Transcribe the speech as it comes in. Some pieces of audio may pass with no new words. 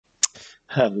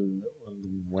Hello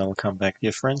and welcome back,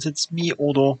 dear friends. It's me,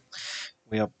 Odo.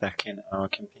 We are back in our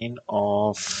campaign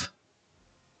of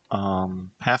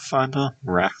Pathfinder,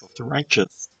 Wrath of the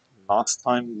Righteous. Last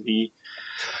time we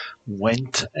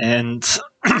went and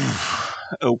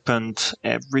opened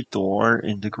every door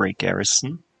in the Great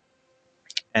Garrison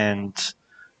and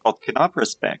got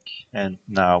Kenabres back. And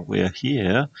now we're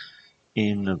here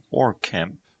in the war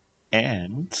camp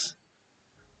and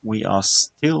we are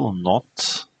still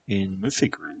not in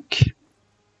mythic rank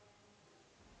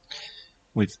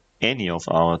with any of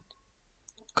our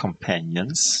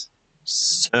companions.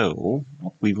 So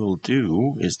what we will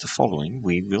do is the following.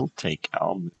 We will take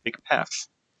our mythic path.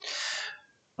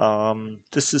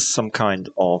 This is some kind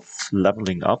of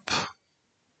leveling up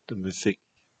the mythic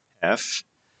path.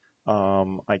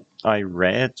 I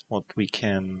read what we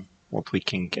can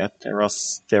get. There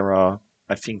are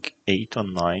I think 8 or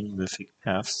 9 mythic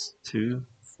paths. 2,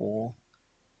 4,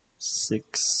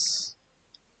 6,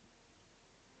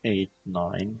 8,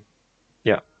 9.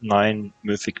 Yeah, 9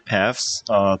 mythic paths.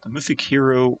 The mythic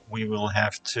hero we will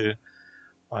have to.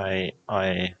 I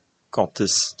got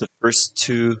the first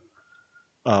 2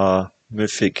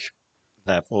 mythic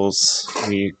levels.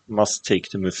 We must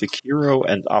take the mythic hero,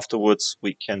 and afterwards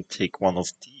we can take one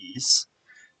of these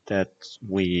that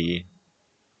we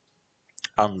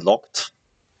unlocked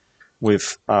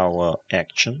with our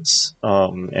actions.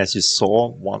 As you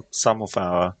saw, some of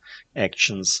our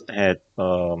actions had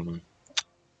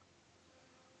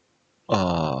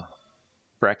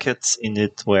brackets in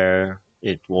it where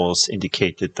it was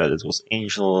indicated that it was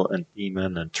angel and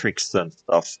demon and trickster and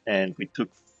stuff. And we took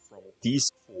from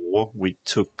these 4, we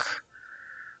took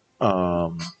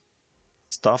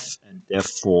stuff, and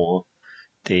therefore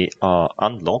they are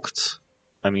unlocked.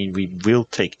 I mean, we will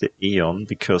take the Aeon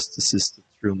because this is the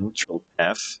true neutral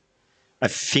path. I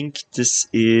think this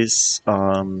is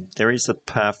there is a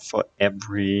path for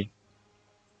every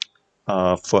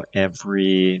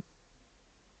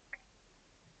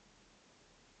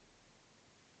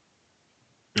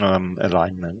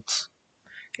alignment.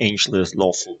 Angel is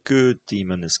lawful good,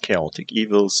 demon is chaotic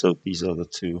evil, so these are the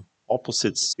 2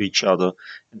 opposites to each other.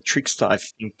 And trickster, I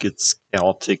think it's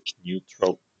chaotic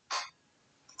neutral.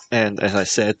 And as I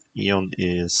said, Eon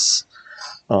is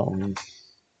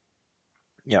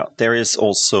there is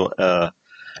also a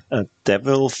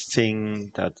devil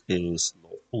thing that is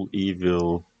lawful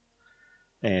evil,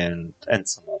 and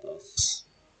some others.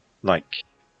 Like,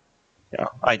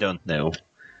 I don't know.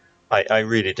 I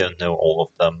really don't know all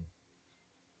of them.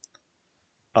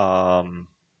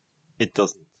 It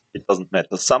doesn't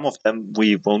matter. Some of them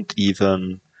we won't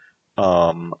even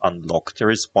unlock. There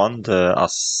is one, the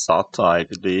Asata, I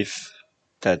believe,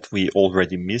 that we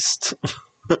already missed,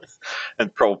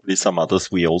 and probably some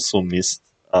others we also missed.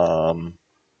 For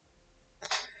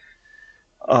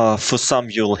some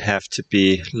you'll have to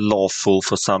be lawful,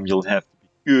 for some you'll have to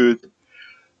be good,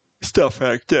 stuff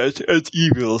like that, and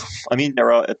evil. I mean,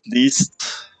 there are at least,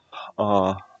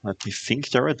 let me think,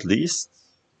 there are at least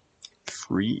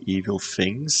 3 evil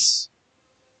things.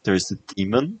 There is the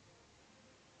demon,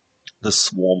 the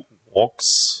swarm who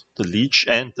walks, the leech,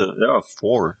 and there are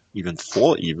 4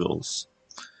 evils.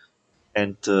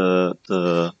 And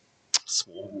the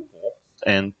swarm who walks,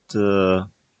 and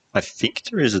I think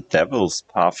there is a devil's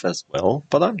path as well,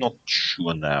 but I'm not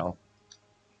sure now.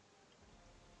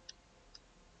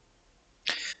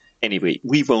 Anyway,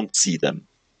 we won't see them.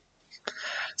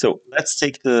 So let's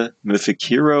take the mythic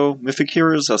hero. Mythic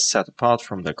heroes are set apart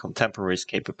from their contemporaries,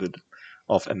 capable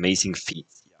of amazing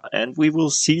feats. And we will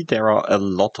see there are a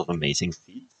lot of amazing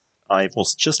feats. I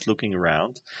was just looking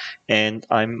around, and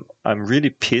I'm really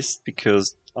pissed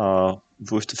because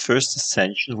with the first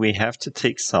ascension we have to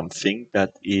take something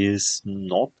that is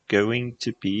not going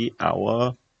to be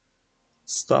our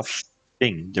stuff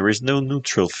thing. There is no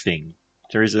neutral thing.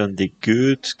 There is only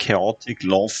good, chaotic,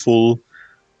 lawful,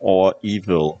 or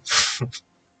evil.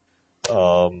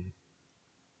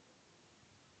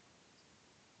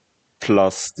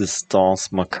 Plus this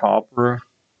Danse Macabre,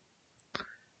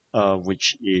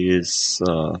 which is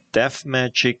death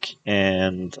magic,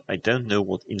 and I don't know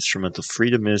what Instrument of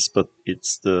Freedom is, but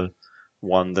it's the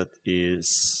one that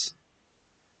is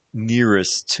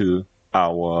nearest to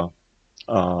our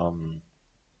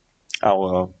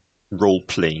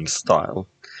role-playing style.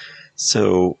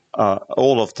 So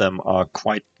all of them are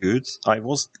quite good. I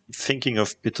was thinking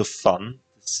of a bit of fun.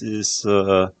 This is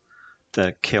the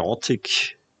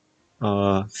chaotic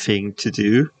thing to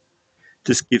do.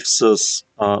 This gives us,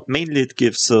 mainly it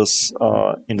gives us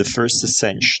in the first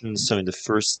ascension, so in the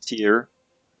first tier,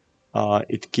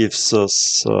 it gives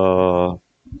us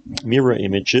mirror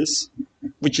images,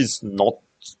 which is not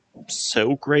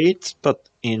so great, but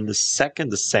in the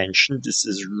second ascension, this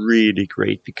is really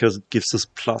great because it gives us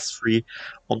 +3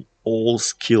 on all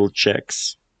skill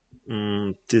checks.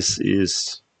 This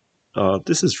is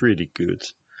really good.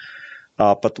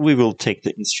 But we will take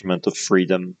the instrument of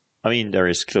freedom. I mean, there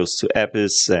is close to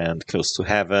abyss and close to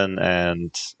heaven,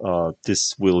 and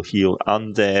this will heal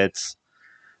undead.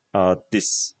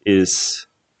 This is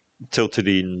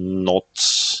totally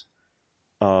not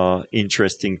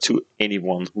interesting to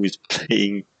anyone who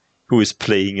is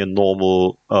playing a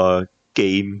normal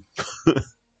game.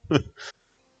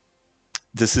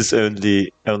 This is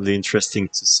only interesting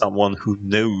to someone who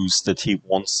knows that he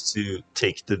wants to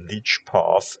take the leech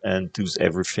path and does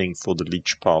everything for the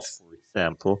leech path, for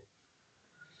example.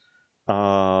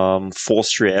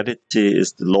 Forced reality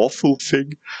is the lawful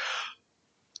thing.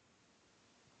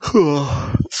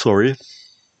 Sorry,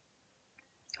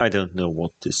 I don't know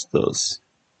what this does.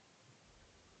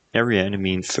 Every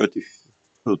enemy in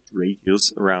 30-foot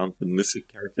radius around the mythic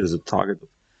character is a target of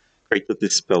greater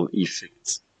dispel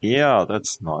effects. Yeah,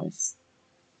 that's nice.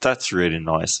 That's really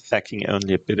nice. Affecting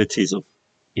only abilities of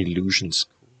illusions.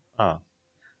 Ah,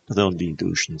 but only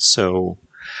illusions. So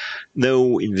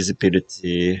no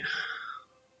invisibility.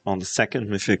 On the second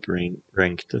mythic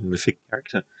rank, the mythic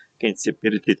character gains the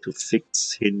ability to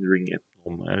fix hindering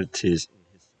abnormalities in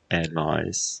his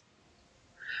allies.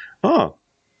 Ah,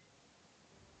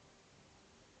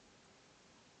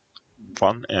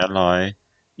 one ally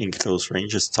in close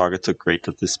range is targeted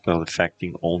greater dispel,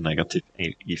 affecting all negative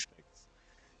effects.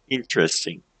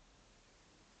 Interesting.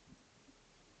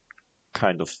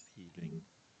 Kind of healing.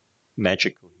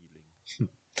 Magical healing.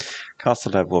 Caster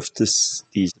level of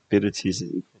these abilities is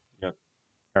equal to your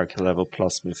character level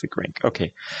plus mythic rank.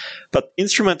 Okay. But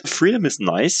Instrument of Freedom is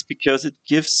nice because it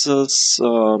gives us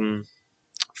 3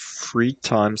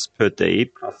 times per day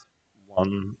plus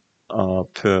 1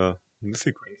 per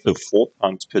mythic rank, so 4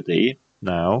 times per day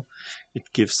now.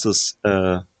 It gives us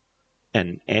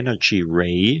an energy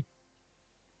ray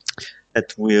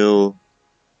that will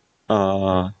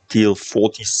deal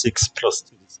 46 plus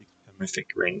 2d6 per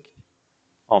mythic rank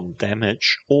on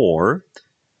damage, or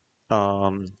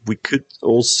we could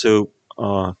also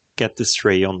get this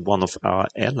ray on one of our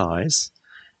allies,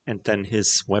 and then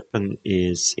his weapon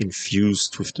is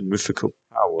infused with the mythical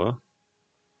power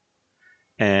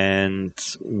and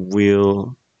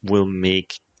will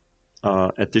make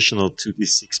additional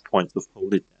 2d6 points of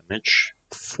holy damage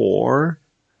for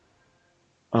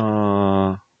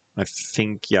I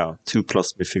think 2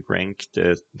 plus mythic rank.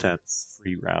 That's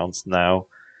 3 rounds now.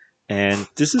 And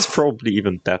this is probably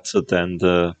even better than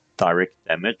the direct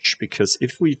damage, because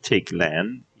if we take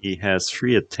Lan, he has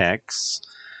 3 attacks,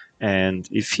 and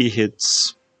if he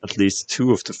hits at least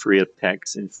 2 of the 3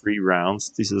 attacks in 3 rounds,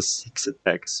 this is 6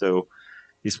 attacks, so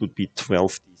this would be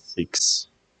 12d6.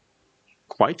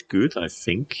 Quite good, I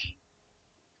think.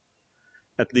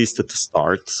 At least at the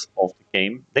start of the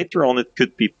game. Later on, it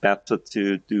could be better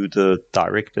to do the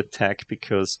direct attack,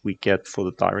 because we get, for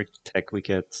the direct attack, we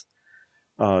get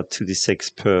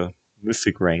 2d6 per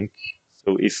mythic rank.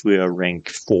 So if we are rank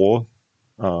 4,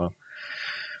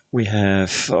 we have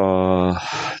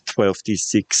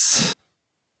 12d6.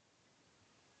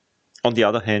 On the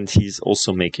other hand, he's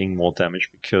also making more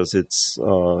damage because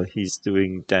he's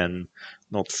doing then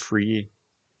not 3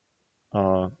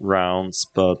 rounds,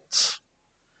 but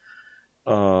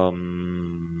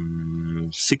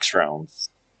 6 rounds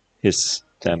his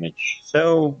damage.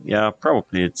 So yeah,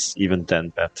 probably it's even then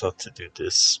better to do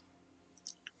this.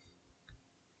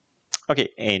 Okay,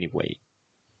 anyway.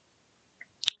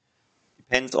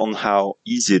 Depends on how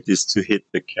easy it is to hit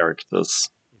the characters.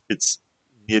 If it's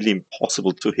nearly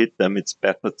impossible to hit them, it's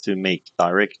better to make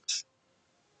a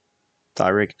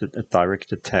direct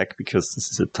attack, because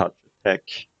this is a touch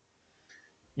attack.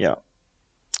 Yeah.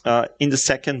 In the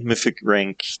second mythic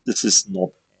rank, this is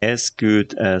not as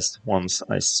good as the ones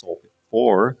I saw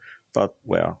before, but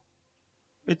well,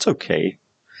 it's okay.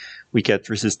 We get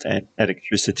resist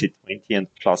electricity 20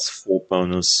 and +4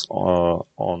 bonus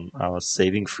on our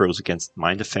saving throws against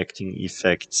mind affecting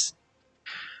effects.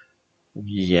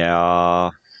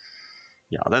 Yeah,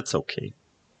 that's okay.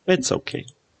 It's okay.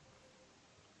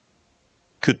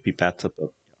 Could be better,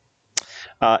 but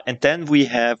and then we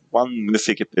have one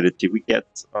mythic ability. We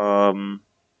get, I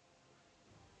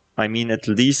mean, at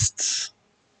least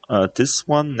this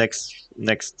one. Next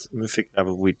mythic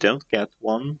level, we don't get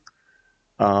one.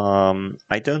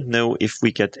 I don't know if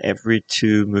we get every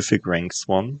 2 mythic ranks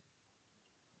one.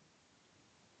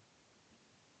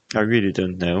 I really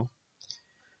don't know.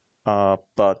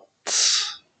 But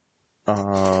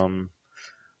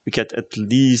we get at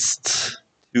least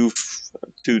 2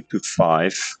 to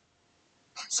 5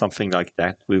 something like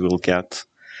that we will get.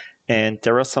 And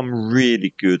there are some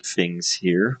really good things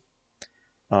here.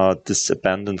 This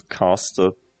abandoned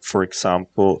caster, for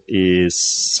example, is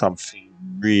something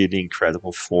really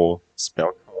incredible for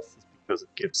spellcasters because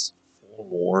it gives 4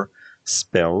 more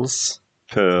spells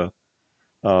per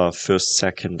first,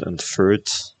 second, and third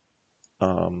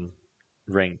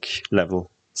rank level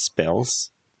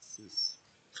spells.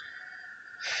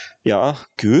 Yeah,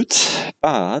 good,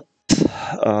 but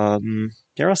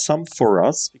there are some for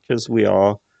us because we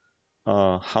are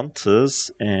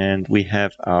hunters and we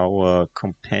have our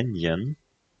companion.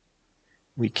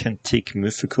 We can take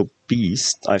mythical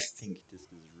beast. I think this is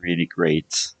really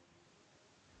great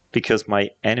because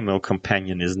my animal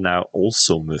companion is now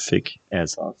also mythic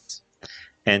as us.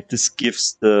 And this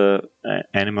gives the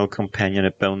animal companion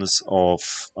a bonus of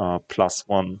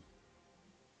 +1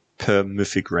 per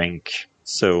mythic rank.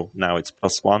 So now it's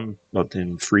 +1, but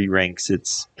in 3 ranks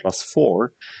it's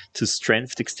 +4 to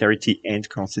strength, dexterity, and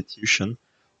constitution.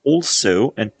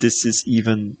 Also, and this is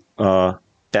even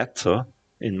better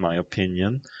in my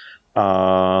opinion,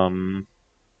 our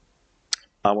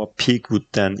pig would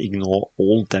then ignore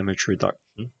all damage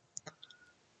reduction.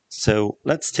 So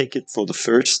let's take it for the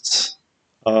first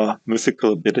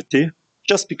mythical ability,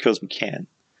 just because we can.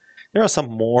 There are some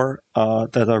more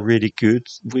that are really good.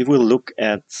 We will look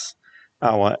at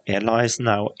our allies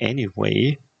now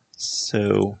anyway,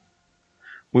 so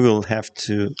we will have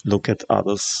to look at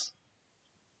others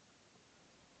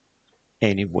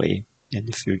anyway in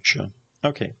the future.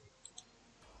 Okay.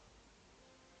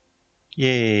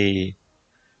 Yay.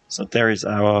 So there is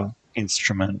our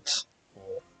instrument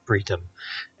for freedom.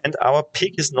 And our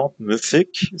pig is not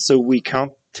mythic, so we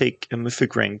can't take a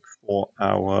mythic rank for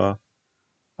our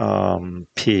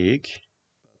pig.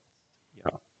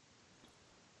 Yeah.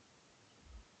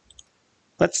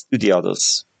 Let's do the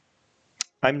others.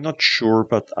 I'm not sure,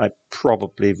 but I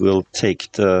probably will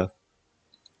take the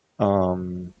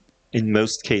in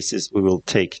most cases we will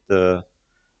take the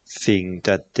thing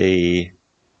that they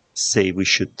say we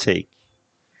should take.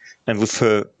 And with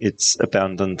her, it's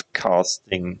abandoned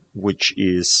casting, which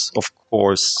is, of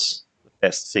course, the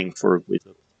best thing for a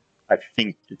wizard. I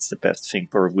think it's the best thing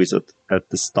for a wizard at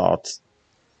the start.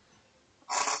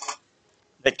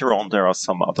 Later on, there are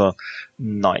some other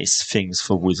nice things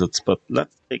for wizards, but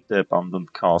let's take the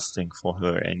abandoned casting for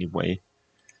her anyway.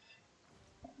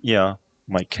 Yeah,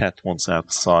 my cat wants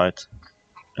outside.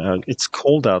 It's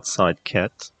cold outside,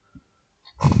 cat.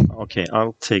 Okay,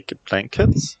 I'll take a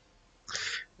blanket.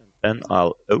 And then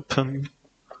I'll open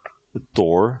the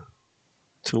door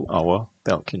to our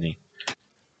balcony.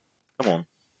 Come on.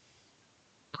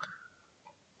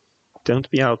 Don't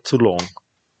be out too long.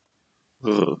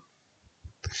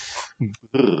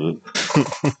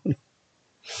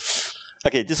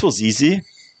 Okay, this was easy.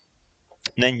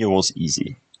 Nenya was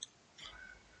easy.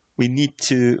 We need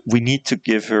to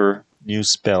give her new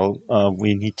spell.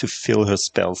 We need to fill her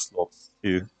spell slots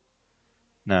too.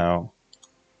 Now,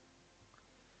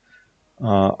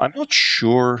 I'm not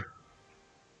sure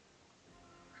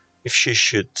if she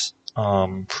should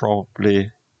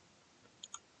probably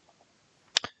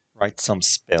write some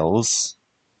spells,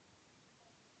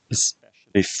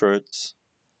 especially third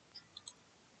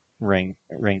rank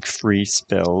 3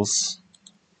 spells.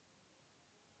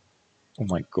 Oh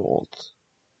my god.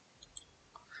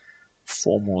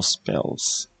 4 more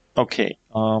spells. Okay,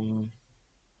 I'm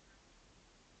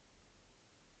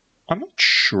not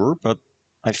sure, but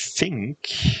I think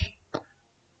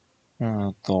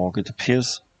dog, it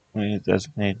appears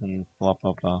designated and blah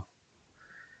blah blah.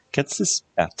 Gets this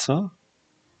better?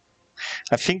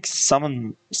 I think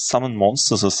summon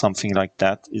monsters or something like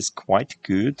that is quite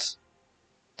good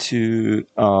to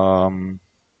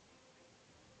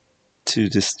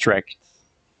distract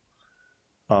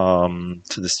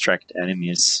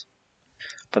enemies.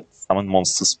 But summon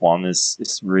monsters 1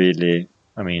 is really,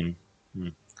 I mean,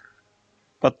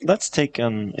 But let's take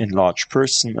an enlarged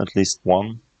person, at least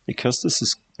 1, because this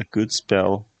is a good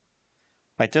spell.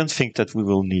 I don't think that we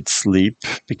will need sleep,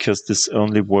 because this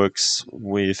only works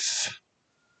with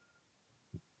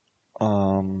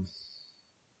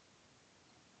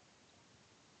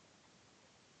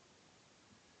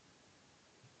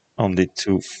only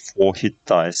 2 4-hit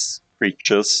dice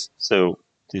creatures, so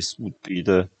this would be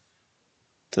the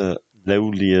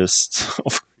lowliest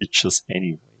of creatures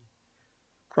anyway.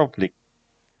 Probably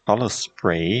color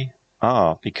spray.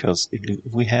 Because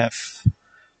we have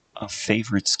our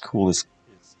favorite school is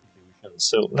illusion.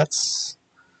 So let's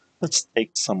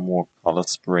take some more color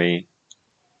spray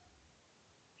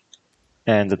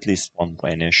and at least 1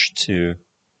 vanish to,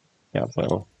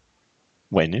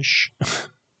 vanish.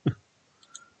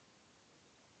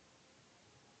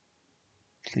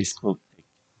 At least we'll take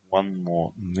one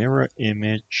more mirror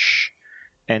image.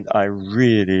 And I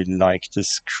really like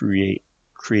this create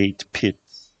pit.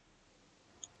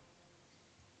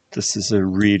 This is a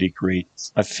really great,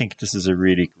 I think this is a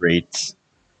really great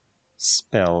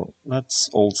spell. Let's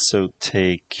also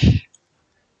take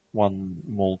one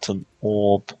molten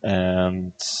orb,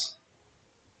 and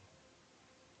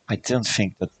I don't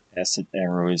think that acid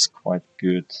arrow is quite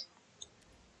good.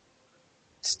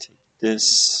 Let's take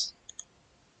this.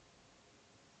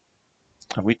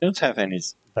 We don't have any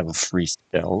level 3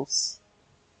 spells.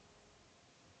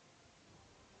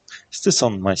 Is this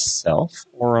on myself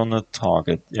or on a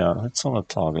target? Yeah, it's on a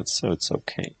target, so it's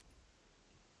okay.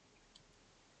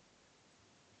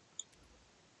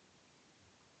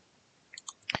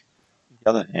 On the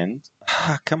other hand,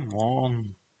 come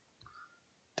on.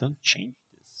 Don't change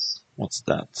this. What's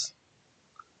that?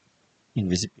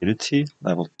 Invisibility,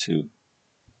 level 2.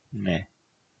 Meh.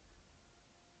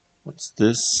 What's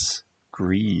this?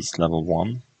 Grease, level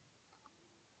 1.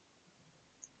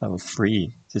 Level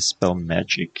 3. Dispel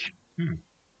magic.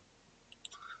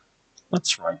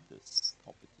 Let's write this.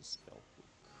 Copy the spell book.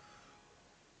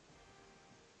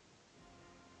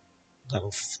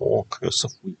 Level 4, Curse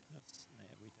of Weakness. Nah,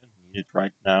 we don't need it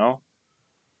right now.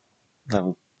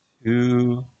 Level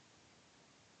 2.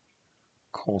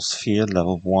 Core Sphere,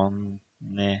 level 1.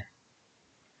 Nah.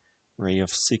 Ray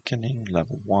of Sickening,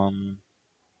 level 1.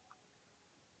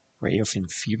 Ray of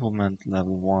Enfeeblement,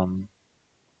 level 1.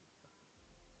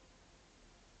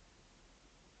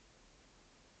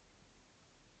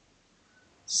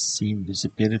 See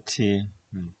Invisibility.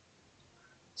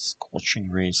 Scorching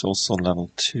Rays, also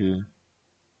level 2.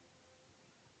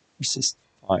 Resist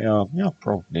Fire. Yeah,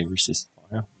 probably Resist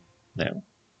Fire. No.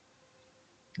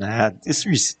 Nah,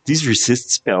 these resist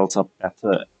spells are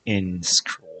better in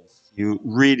Scrolls. You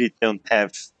really don't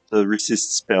have the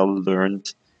resist spell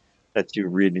learned that you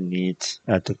really need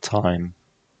at the time.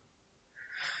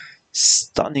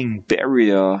 Stunning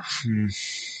Barrier.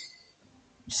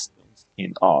 Stone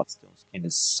Skin. Oh, Stone Skin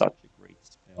is such a great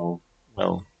spell.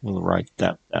 Well, we'll write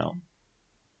that down.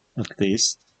 At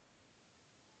least.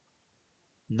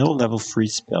 No level 3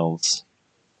 spells.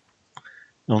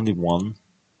 Only one.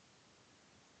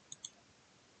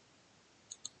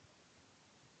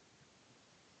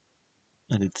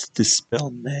 And it's Dispel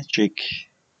Magic.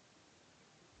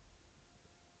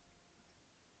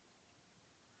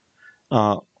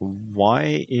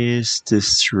 Why is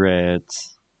this red?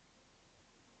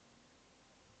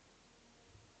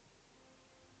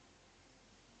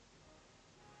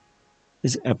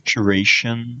 Is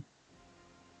Abjuration?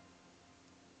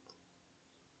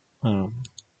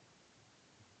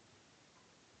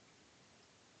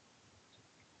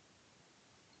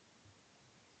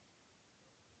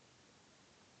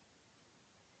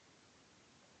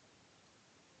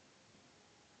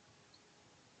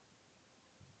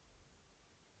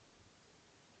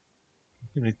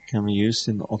 It can be used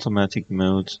in automatic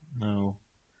mode. No.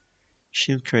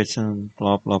 Shield creates and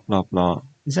blah blah blah blah.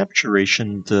 Is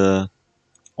Abjuration the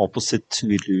opposite to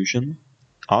Illusion?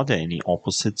 Are there any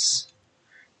opposites?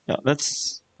 Yeah,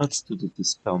 let's do the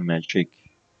Dispel Magic.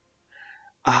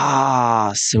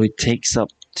 Ah, so it takes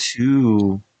up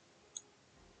 2.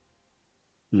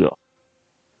 Yeah.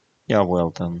 Yeah,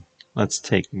 well then. Let's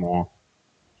take more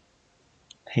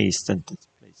haste and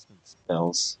displacement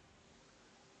spells.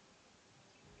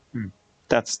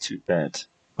 That's too bad.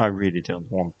 I really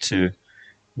don't want to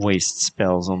waste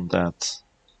spells on that.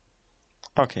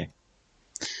 Okay.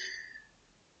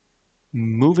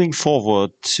 Moving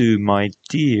forward to my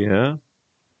dear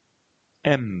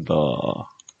Ember.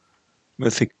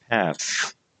 Mythic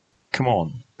Path. Come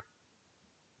on.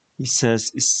 He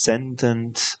says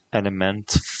Ascendant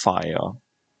Element Fire.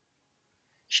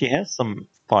 She has some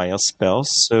fire spells,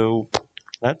 so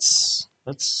let's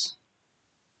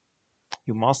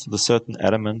you mastered a certain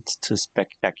element to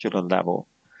spectacular level.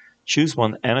 Choose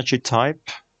one energy type.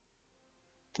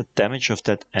 The damage of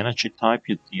that energy type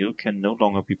you deal can no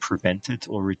longer be prevented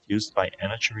or reduced by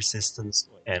energy resistance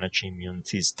or energy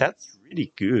immunities. That's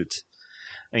really good.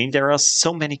 I mean, there are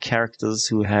so many characters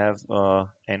who have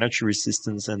energy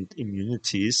resistance and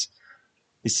immunities,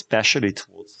 especially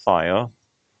towards fire.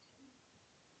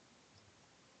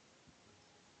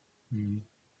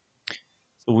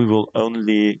 So we will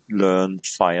only learn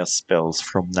fire spells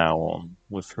from now on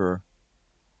with her.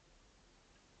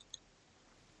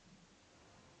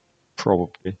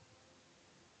 Probably.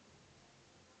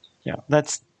 Yeah,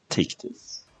 let's take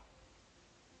this.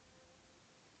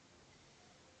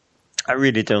 I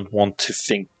really don't want to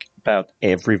think about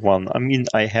everyone. I mean,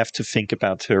 I have to think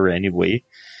about her anyway,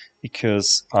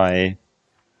 because I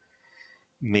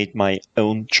made my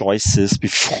own choices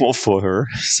before for her.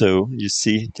 So you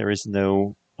see, there is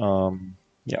no,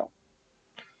 yeah,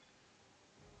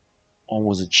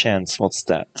 almost a chance. What's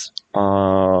that?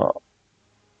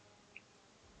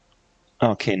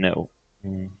 Okay, no.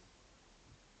 Mm.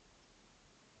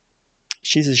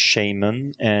 She's a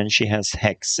shaman and she has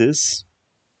hexes.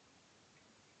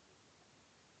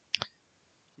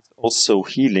 She's also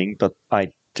healing, but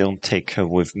I don't take her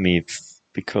with me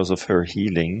because of her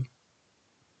healing.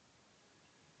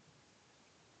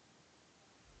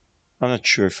 I'm not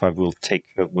sure if I will take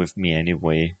her with me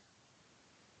anyway.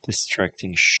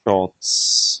 Distracting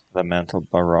shots, elemental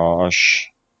barrage.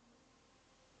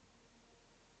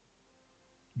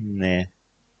 Nah.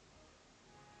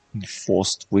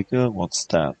 Enforced vigor, what's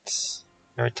that?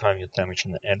 Every time you damage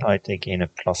an ally, they gain a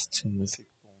 +2 mythic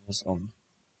bonus on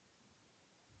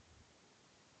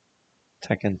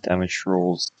attack and damage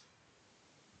rolls.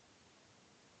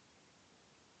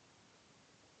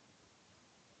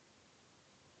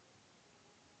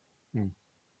 Hmm.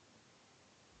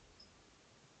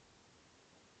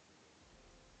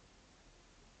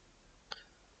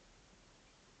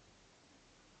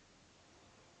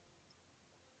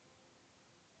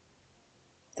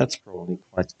 That's probably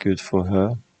quite good for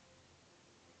her.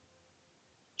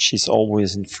 She's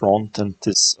always in front, and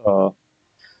this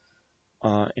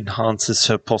enhances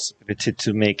her possibility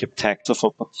to make attacks of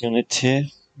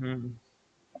opportunity. Hmm.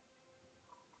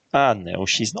 Ah, no,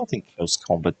 she's not in close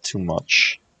combat too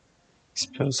much.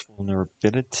 Expose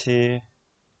vulnerability.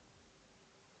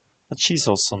 But she's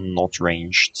also not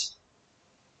ranged.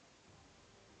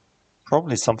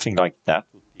 Probably something like that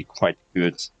would be quite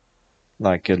good.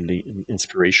 Like an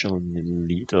inspirational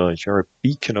leader. You're a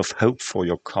beacon of hope for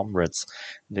your comrades.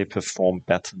 They perform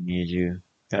battle near you.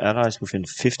 Your allies within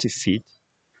 50 feet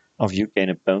of you gain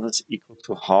a bonus equal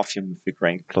to half your mythic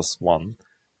rank +1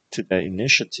 to their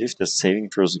initiative, their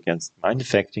saving throws against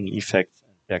mind-affecting effects,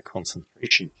 and their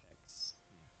concentration checks.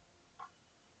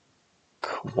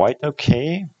 Quite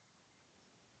okay.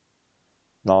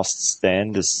 Last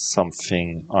stand is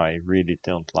something I really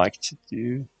don't like to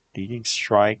do. Leading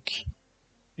strike.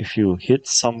 If you hit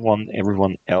someone,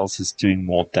 everyone else is doing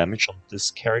more damage on this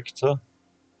character.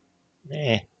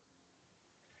 Eh.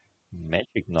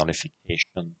 Magic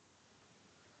nullification.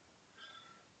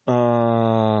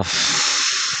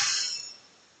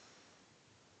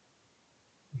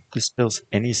 Dispels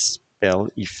any spell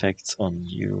effects on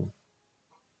you.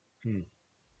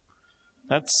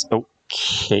 That's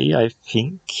okay, I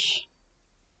think.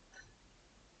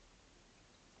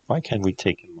 Why can't we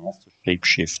take a master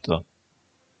shapeshifter?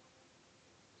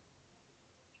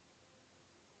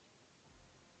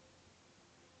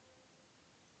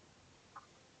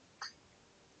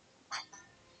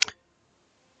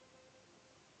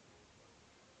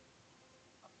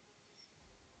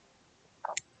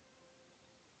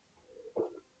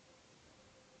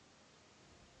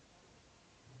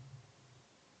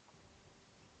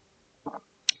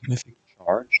 Mythic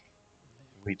charge.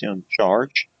 We don't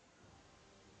charge.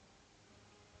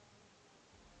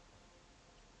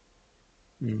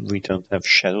 We don't have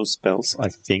shadow spells, I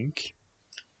think.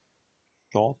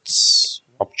 Shots,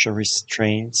 rupture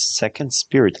restraints, second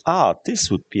spirit. Ah, this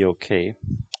would be okay,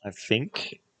 I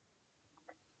think.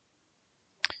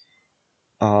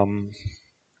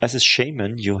 As a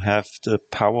shaman, you have the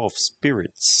power of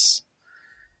spirits,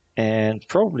 and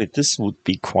probably this would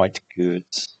be quite good.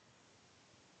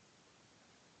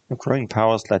 Your growing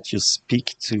powers let you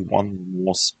speak to one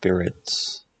more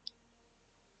spirit.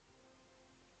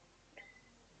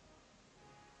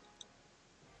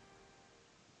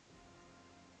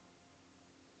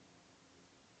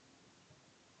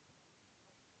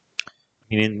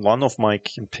 In one of my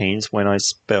campaigns, when I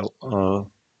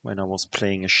was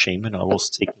playing a shaman, I was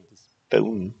taking this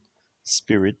bone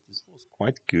spirit. This was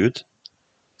quite good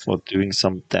for doing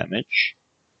some damage,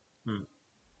 and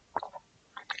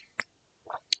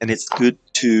it's good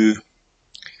to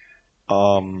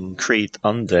create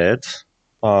undead.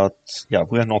 But yeah,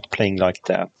 we are not playing like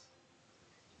that.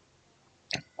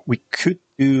 We could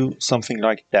do something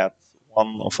like that.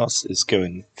 One of us is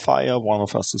going fire, one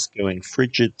of us is going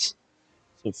frigid,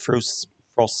 so frost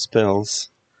spells.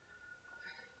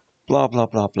 Blah blah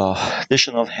blah blah.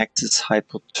 Additional hexes,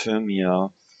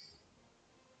 hypothermia,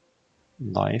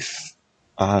 knife.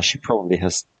 Ah, she probably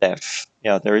has death.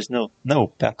 Yeah, there is no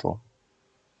battle.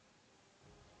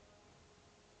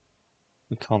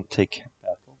 We can't take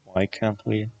battle. Why can't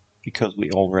we? Because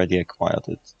we already acquired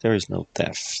it. There is no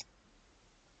death.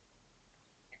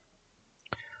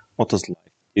 What does life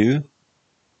do?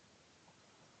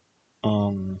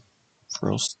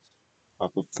 Frost,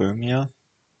 hypothermia,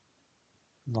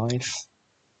 knife.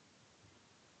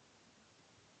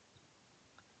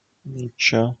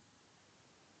 Nature.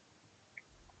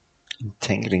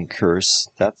 Entangling curse.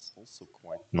 That's also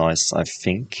quite nice, I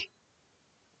think.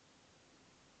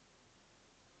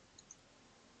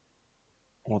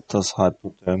 What does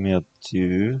hypothermia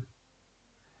do?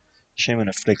 Shaman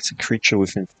afflicts a creature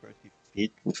within 30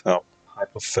 feet without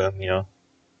hypothermia.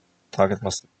 Target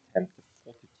must attempt a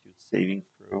fortitude saving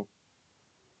throw.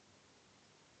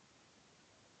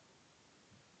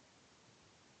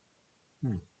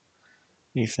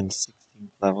 Even 16th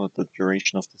level, the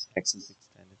duration of this hex is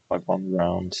extended by 1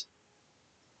 round.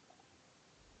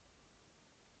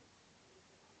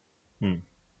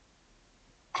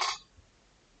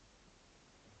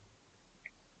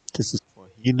 This is for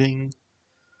healing.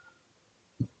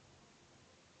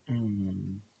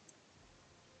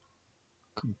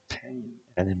 Companion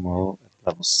animal at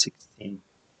level 16.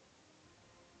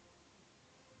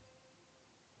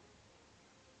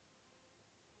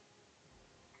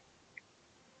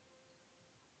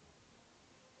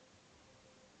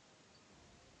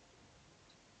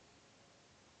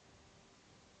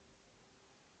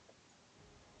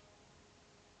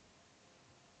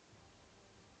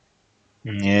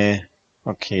 Yeah.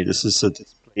 Okay, this is a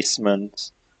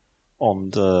displacement on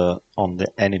the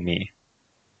enemy.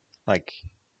 Like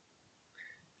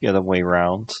the other way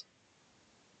around.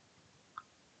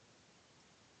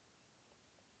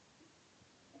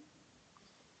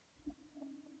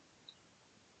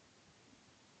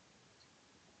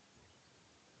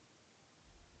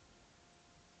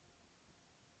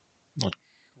 Not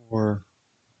sure.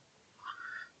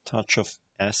 Touch of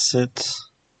acid,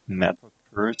 metal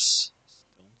curse,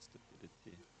 stone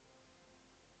stability.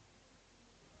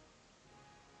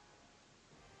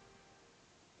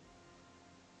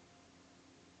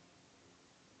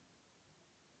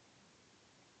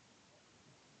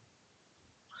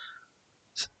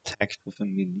 It's attacked with a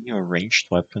melee or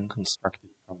ranged weapon constructed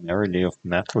primarily of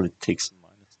metal. It takes a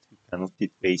 -2 penalty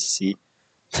to AC.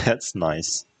 That's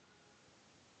nice.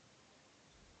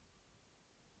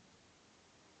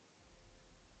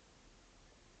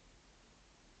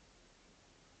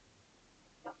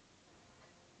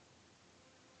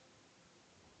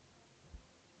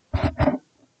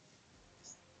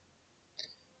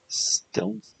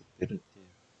 Stone stability.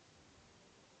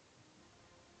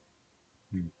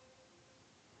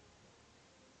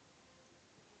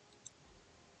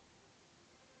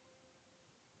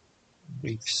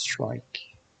 Wave strike.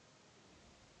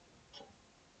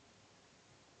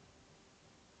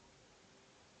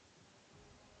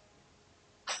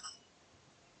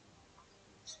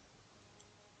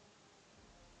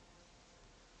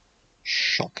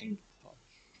 Shocking touch.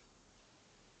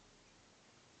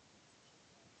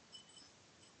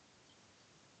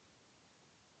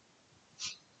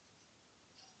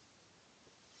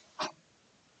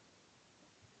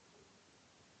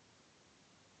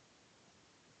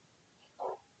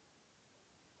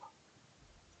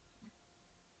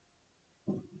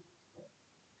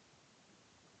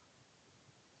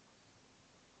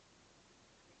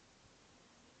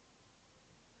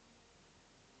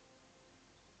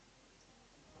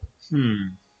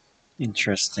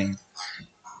 Interesting.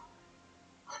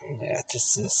 Yeah,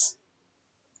 this is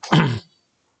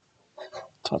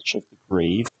touch of the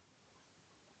grave.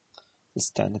 The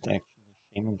standard action, the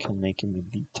shaman can make a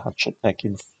melee touch attack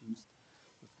infused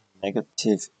with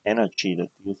negative energy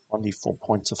that deals 1d4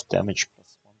 points of damage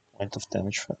plus 1 point of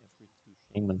damage for every 2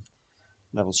 shaman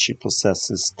levels she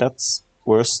possesses. That's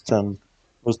worse than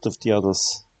most of the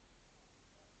others.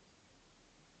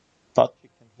 But you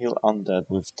can heal undead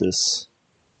with this,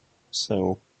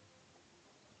 so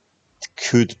it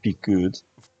could be good.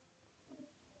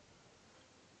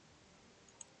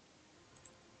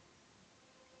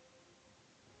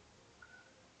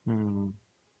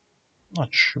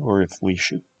 Not sure if we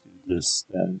should do this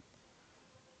then.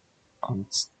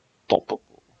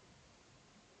 Unstoppable.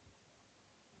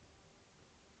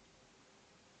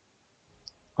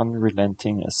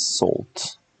 Unrelenting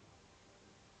assault.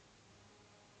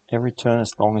 Every turn,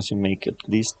 as long as you make at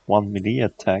least one melee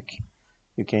attack,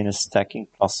 you gain a stacking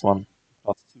 +1/+2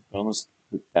 bonus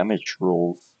to damage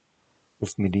rolls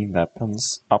with melee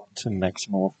weapons up to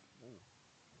maximum of 4.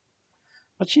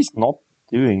 But she's not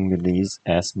doing melees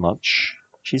as much.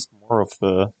 She's more of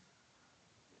a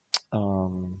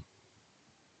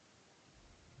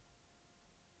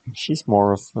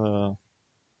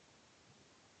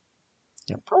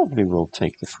yeah, probably will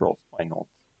take the frost, why not?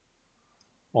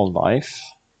 All life.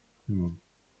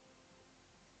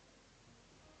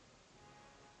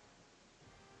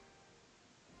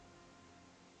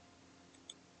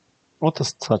 What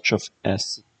does touch of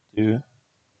acid do?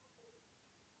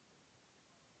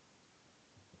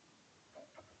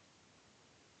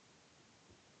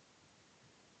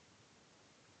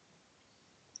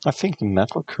 I think the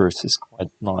metal curse is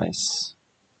quite nice.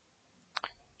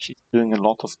 She's doing a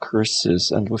lot of curses,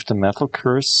 and with the metal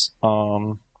curse,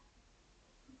 yeah,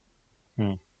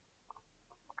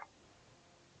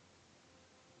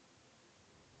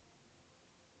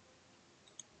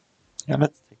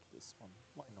 let's take this one.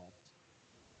 Why not?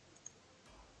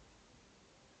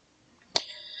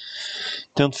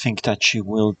 Don't think that she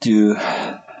will do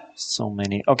so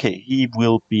many. Okay, he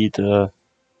will be the.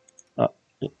 Uh,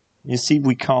 you see,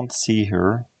 we can't see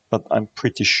her, but I'm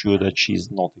pretty sure that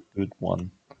she's not a good one.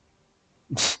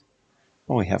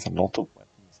 Oh, we have a lot of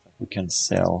weapons that we can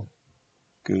sell.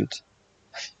 Good.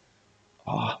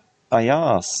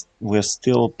 Yes, we're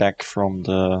still back from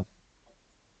the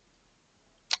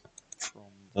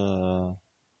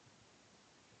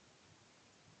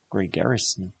Grey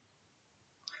Garrison.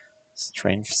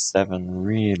 Strength 7,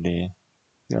 really.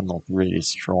 You're not really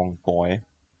strong, boy.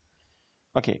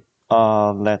 Okay,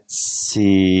 let's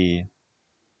see.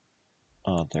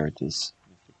 Oh, there it is.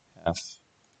 Path.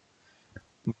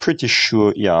 I'm pretty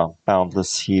sure, yeah,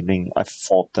 Boundless Healing. I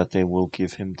thought that they will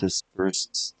give him this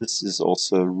first. This is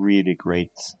also a really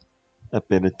great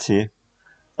ability.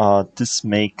 This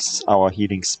makes our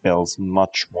healing spells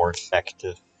much more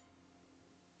effective.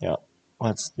 Yeah,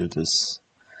 let's do this.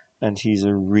 And he's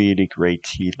a really great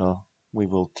healer. We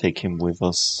will take him with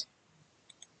us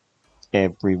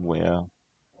everywhere.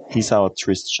 He's our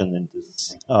Tristan in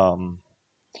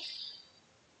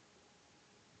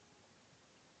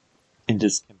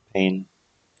this campaign.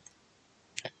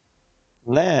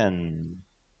 Len,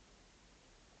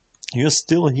 you're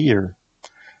still here.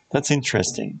 That's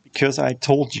interesting because I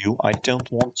told you I don't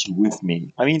want you with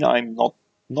me. I mean, I'm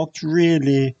not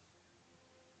really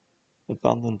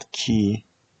abundant key.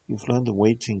 You've learned a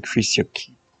way to increase your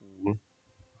key pool.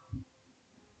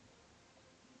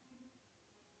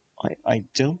 I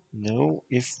don't know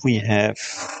if we have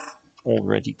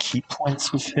already key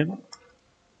points with him.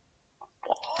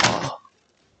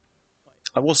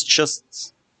 I was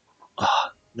just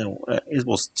no, it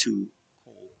was too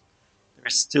cold.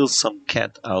 There's still some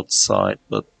cat outside,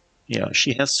 but yeah,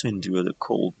 she has to endure the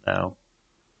cold now,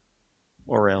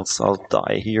 or else I'll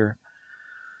die here.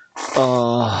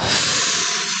 Uh,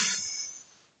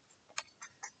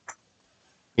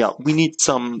 yeah, we need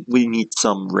some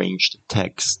ranged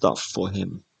attack stuff for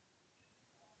him.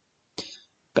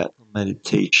 Battle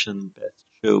meditation, best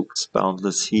jokes,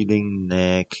 boundless healing,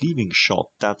 nah, cleaving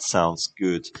shot. That sounds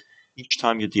good. Each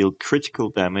time you deal critical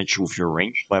damage with your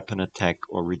ranged weapon attack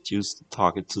or reduce the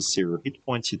target to 0 hit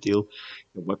points, you deal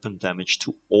your weapon damage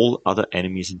to all other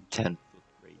enemies in 10-foot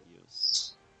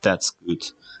radius. That's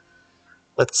good.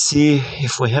 Let's see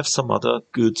if we have some other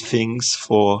good things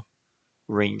for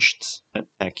ranged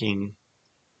attacking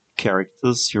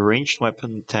characters. Your ranged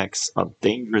weapon attacks are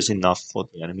dangerous enough for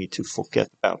the enemy to forget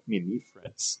about melee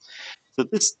threats. So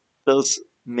this does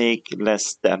make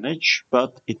less damage,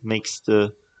 but it makes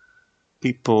the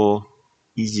people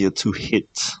easier to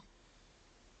hit.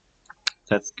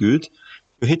 That's good.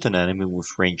 You hit an enemy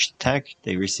with ranged attack,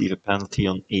 they receive a penalty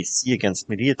on AC against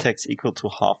melee attacks equal to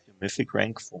half your mythic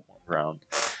rank for 1 round.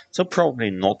 So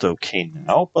probably not okay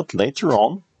now, but later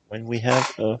on, when we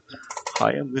have a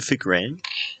higher mythic rank,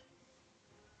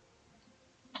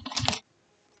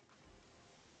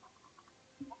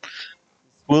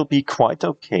 will be quite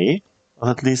okay.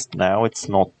 But at least now it's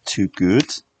not too good.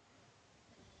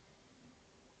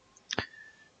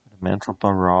 Mental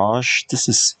Barrage. This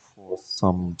is for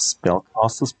some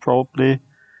spellcasters probably.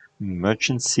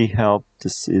 Emergency Help.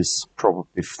 This is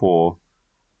probably for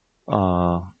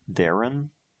Darren.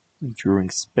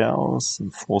 Enduring Spells.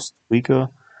 Enforced Vigor.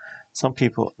 Some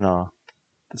people... No.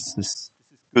 This is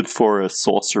good for a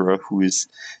sorcerer who is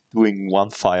doing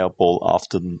one fireball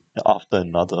after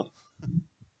another.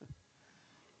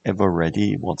 Ever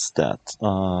ready? What's that?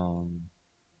 No,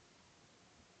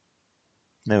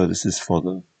 this is for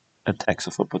the attacks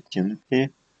of opportunity.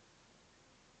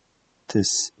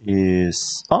 This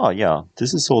is yeah.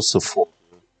 This is also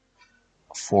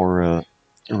for a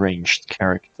ranged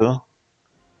character.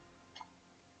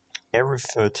 Every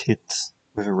third hit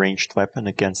with a ranged weapon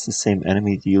against the same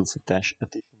enemy deals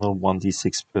additional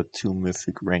 1d6 per 2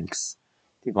 mythic ranks.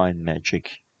 Divine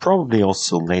Magic. Probably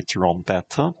also later on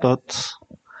better, but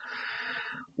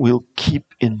we'll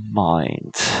keep in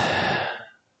mind.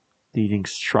 Leading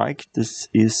Strike. This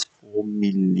is for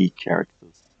melee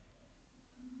characters.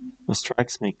 The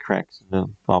strikes make cracks. Blah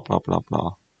blah blah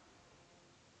blah.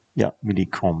 Yeah, melee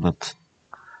combat.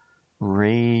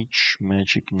 Rage,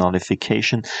 magic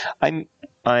nullification. I'm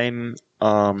I'm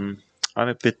um I'm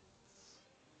a bit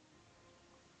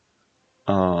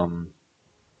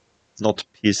not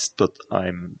pissed, but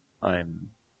I'm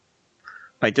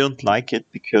I don't like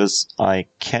it because I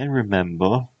can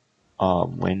remember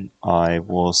when I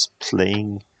was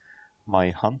playing my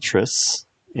Huntress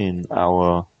in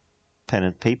our pen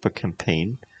and paper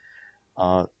campaign.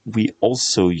 We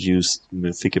also used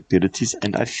mythic abilities,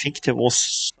 and I think there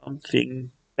was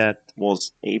something that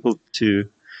was able to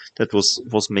that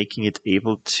was making it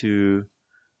able to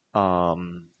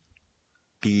um,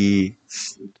 be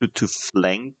to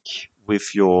flank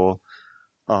with your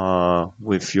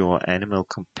animal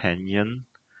companion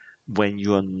when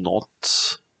you are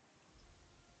not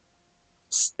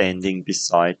standing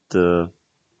beside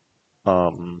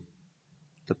um,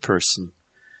 the person.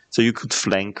 So you could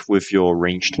flank with your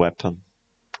ranged weapon.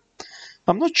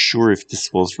 I'm not sure if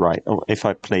this was right or if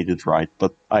I played it right,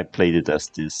 but I played it as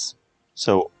this.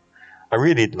 So I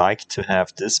really like to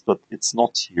have this, but it's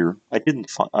not here. I didn't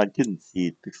see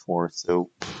it before, so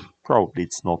probably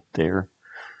it's not there.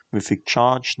 Mythic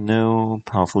charge, no.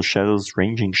 Powerful shadows,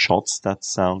 ranging shots, that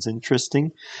sounds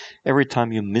interesting. Every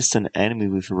time you miss an enemy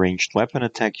with a ranged weapon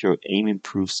attack, your aim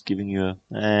improves, giving you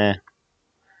a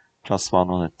 +1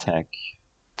 on attack.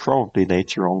 Probably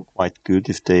later on quite good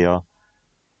if they are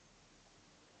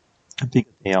how big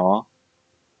they are.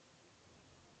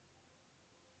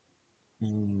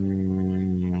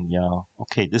 Yeah,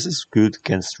 okay, this is good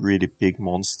against really big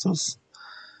monsters.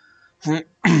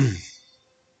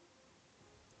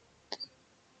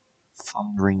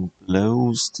 Thundering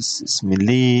blows, this is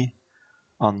melee.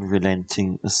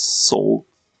 Unrelenting assault.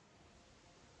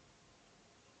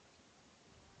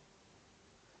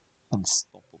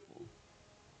 Unstoppable.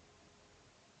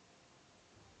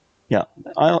 Yeah,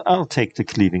 I'll take the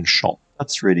cleaving shot.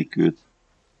 That's really good.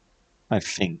 I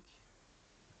think.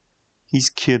 He's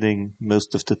killing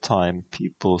most of the time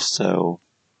people, so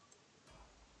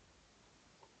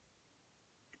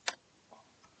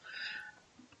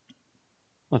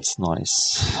that's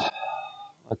nice.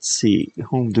 Let's see,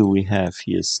 whom do we have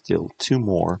here still? Two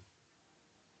more.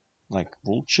 Like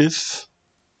Volchiv.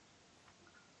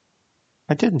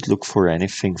 I didn't look for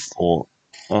anything for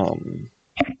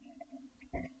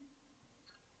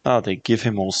they give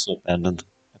him also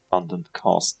abundant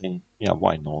casting. Yeah,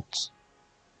 why not?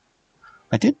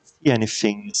 I didn't see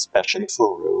anything especially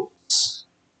for rogues.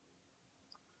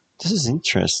 This is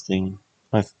interesting.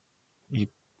 I you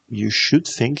you should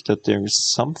think that there is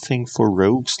something for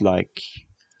rogues like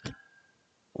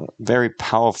very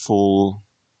powerful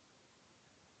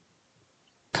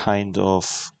kind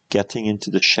of getting into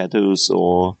the shadows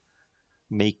or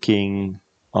making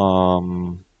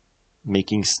um,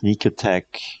 making sneak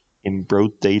attack in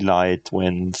broad daylight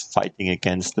when fighting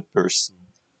against a person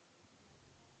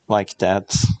like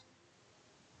that.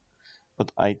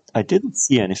 But I didn't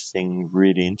see anything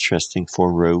really interesting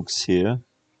for rogues here.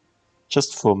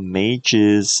 Just for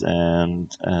mages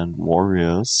and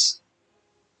warriors.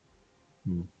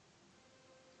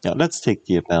 Yeah, let's take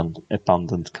the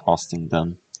abundant casting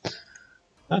then.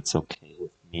 That's okay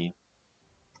with me.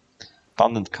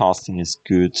 Abundant casting is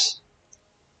good.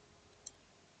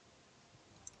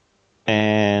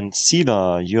 And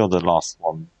Sila, you're the last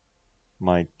one,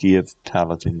 my dear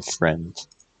paladin friend.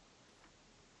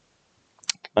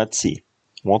 Let's see.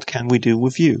 What can we do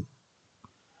with you?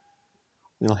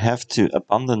 We'll have to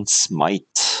abundant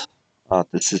smite.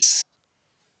 This is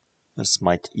the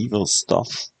smite evil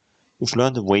stuff. You've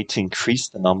learned a way to increase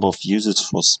the number of users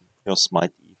for your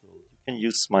smite evil. You can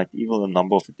use smite evil a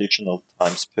number of additional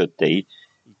times per day,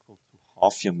 equal to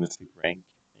half your mythic rank.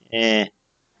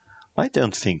 I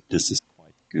don't think this is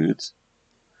quite good.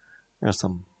 There are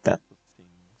some better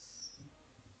things.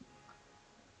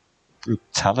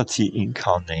 Brutality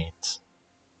incarnate.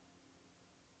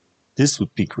 This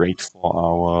would be great for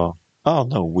our... Oh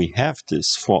no, we have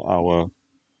this for our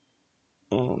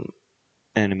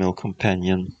animal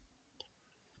companion.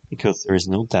 Because there is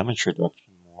no damage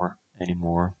reduction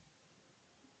anymore.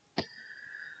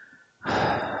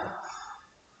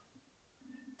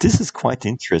 This is quite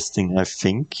interesting, I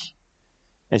think,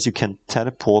 as you can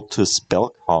teleport to a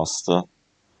spellcaster.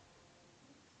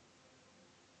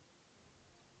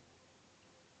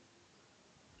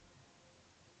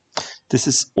 This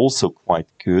is also quite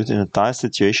good. In a dire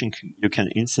situation, you can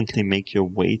instantly make your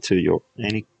way to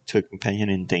a companion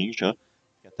in danger,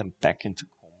 get them back into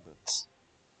combat.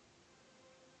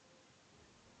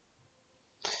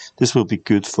 This will be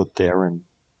good for Darren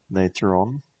later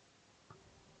on.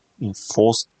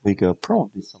 Enforced vigor,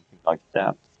 probably something like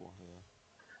that for her.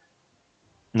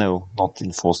 No, not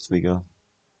enforced vigor.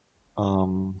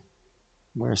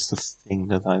 Where's the thing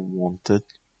that I wanted?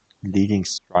 Leading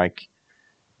strike.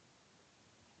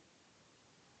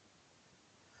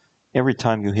 Every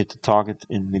time you hit the target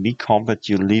in melee combat,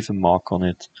 you leave a mark on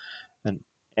it. And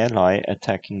ally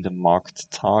attacking the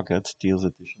marked target deals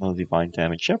additional divine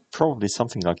damage. Yeah, probably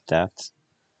something like that.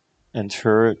 And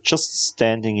her just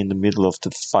standing in the middle of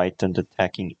the fight and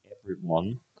attacking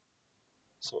everyone.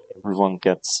 So everyone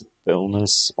gets a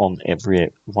bonus on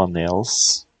everyone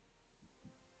else.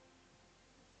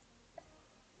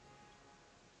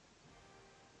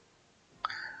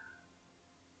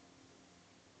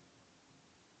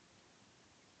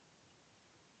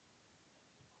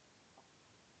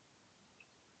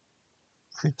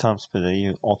 Three times per day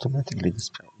you automatically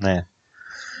dispel. Nah.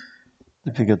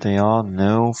 The bigger they are,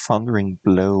 no thundering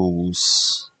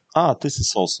blows. Ah, this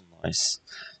is also nice.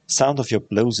 Sound of your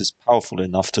blows is powerful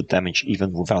enough to damage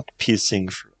even without piercing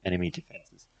through enemy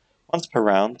defenses. Once per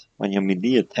round, when your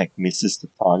melee attack misses the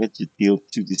target, you deal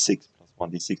 2d6 plus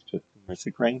 1d6 plus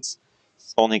mythic ranks.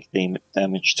 Sonic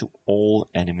damage to all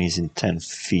enemies in 10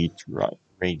 feet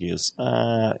radius.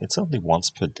 It's only once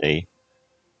per day.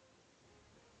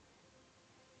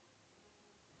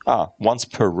 Once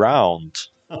per round.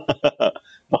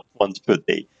 Not once per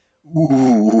day.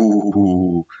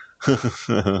 Ooh.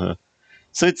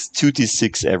 So it's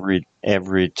 2d6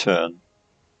 every turn.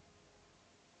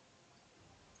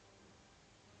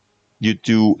 You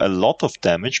do a lot of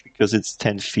damage because it's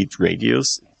 10 feet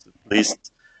radius. It's at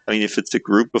least, I mean, if it's a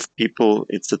group of people,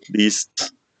 it's at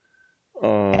least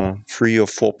 3 or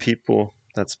 4 people.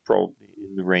 That's probably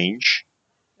in the range.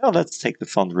 Now let's take the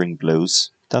thundering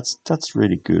blows. That's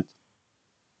really good.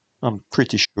 I'm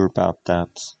pretty sure about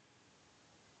that.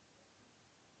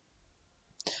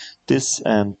 This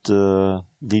and the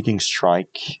leading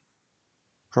strike.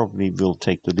 Probably will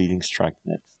take the leading strike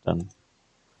next then.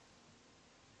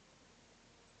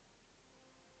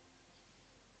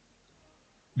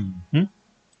 Mm-hmm.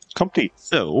 Complete.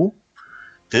 So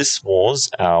this was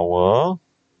our.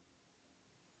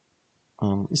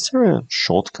 Is there a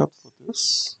shortcut for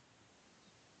this?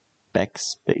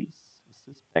 Backspace. Is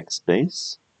this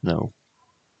backspace? No.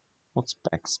 What's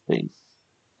backspace?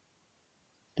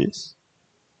 This?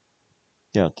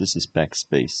 Yeah, this is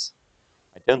backspace.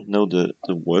 I don't know the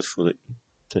word for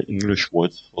the English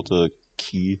word for the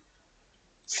key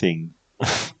thing.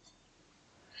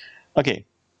 Okay.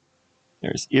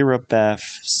 There's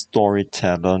Irabeth,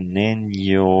 Storyteller,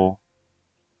 Nenyo,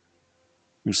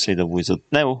 Crusader Wizard.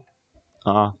 No.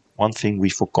 One thing we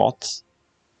forgot.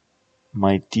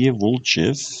 My dear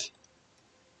Vuljiv,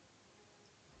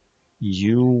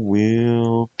 you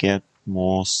will get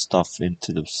more stuff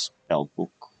into the spell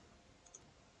book.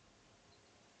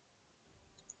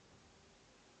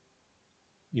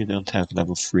 You don't have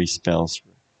level 3 spells.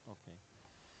 Okay.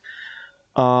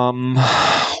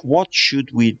 What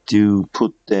should we do?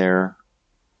 Put there?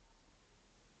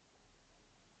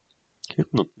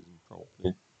 Hypnotism,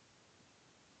 probably.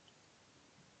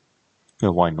 Yeah,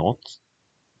 why not?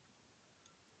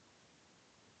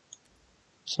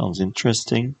 Sounds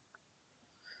interesting.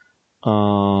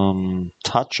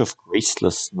 Touch of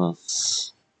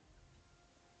Gracelessness.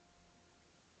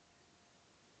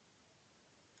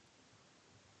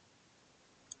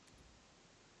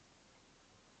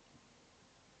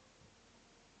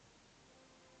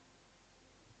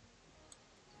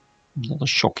 Another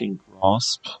shocking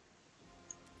grasp.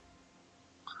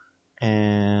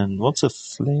 And what's a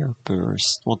flare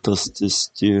burst? What does this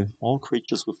do? All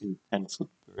creatures within 10-foot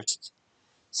burst,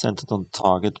 centered on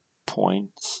target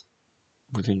point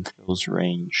within close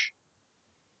range.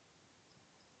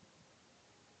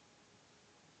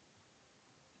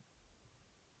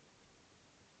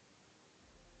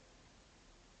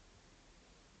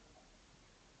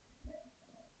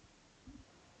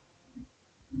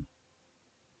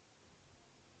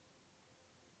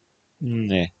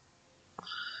 Nah.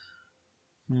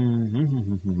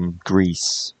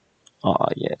 Grease.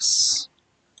 Yes.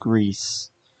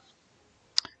 Grease.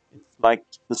 It's like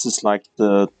this is like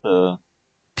the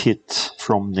pit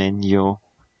from Nenyo.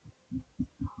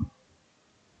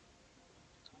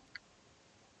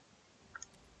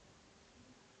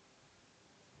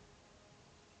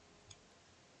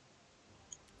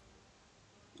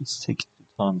 Let's take 2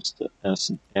 times the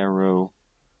as an arrow,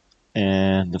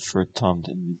 and the 3rd time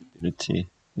the invisibility.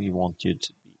 We want you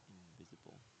to be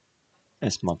invisible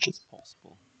as much as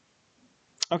possible.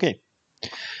 Okay.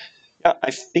 Yeah,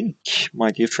 I think, my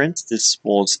dear friends, this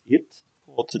was it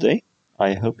for today.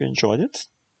 I hope you enjoyed it.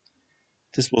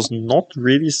 This was not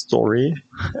really story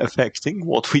affecting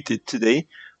what we did today.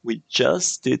 We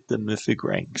just did the mythic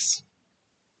ranks.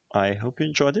 I hope you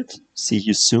enjoyed it. See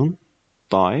you soon.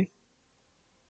 Bye.